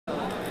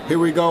Here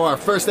we go, our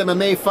first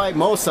MMA fight,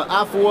 Mose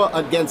Afoa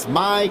against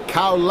Mai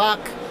KhaoLak.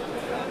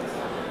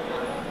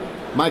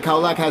 Mai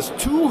KhaoLak has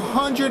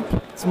 200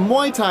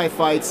 Muay Thai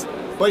fights,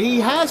 but he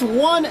has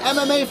one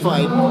MMA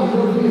fight.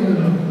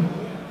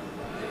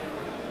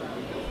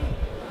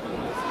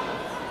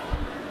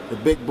 The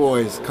big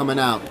boys coming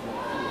out.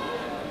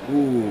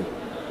 Ooh.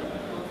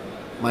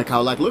 Mai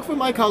KhaoLak. Look for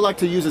Mai KhaoLak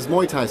to use his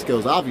Muay Thai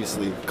skills,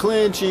 obviously.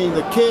 Clinching,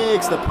 the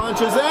kicks, the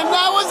punches, and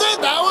that was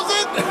it! That was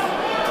it!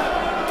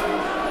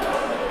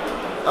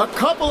 A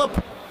couple of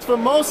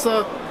from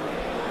Mose.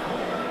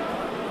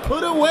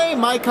 Put away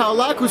Mai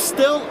KhaoLak, who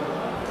still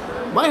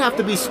might have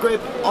to be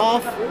scraped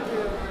off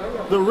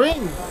the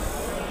ring.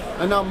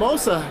 And now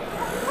Mose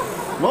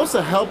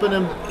helping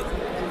him.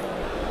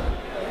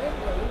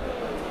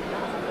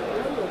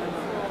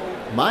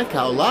 Mai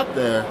KhaoLak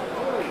there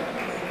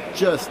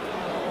just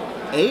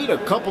ate a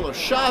couple of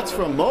shots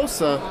from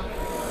Mose.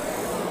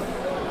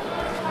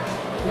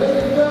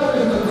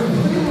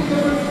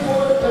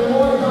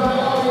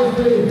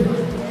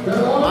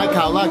 Mai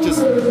KhaoLak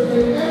just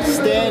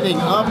standing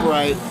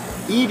upright,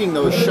 eating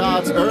those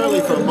shots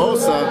early from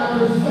Mose.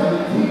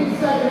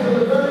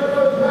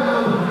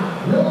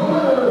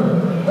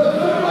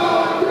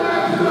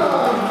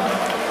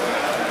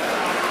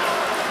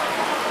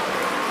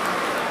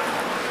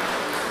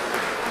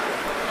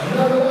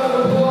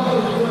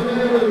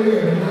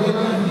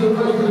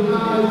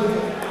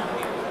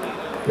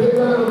 Big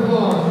round of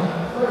applause.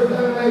 First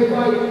MMA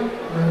fight.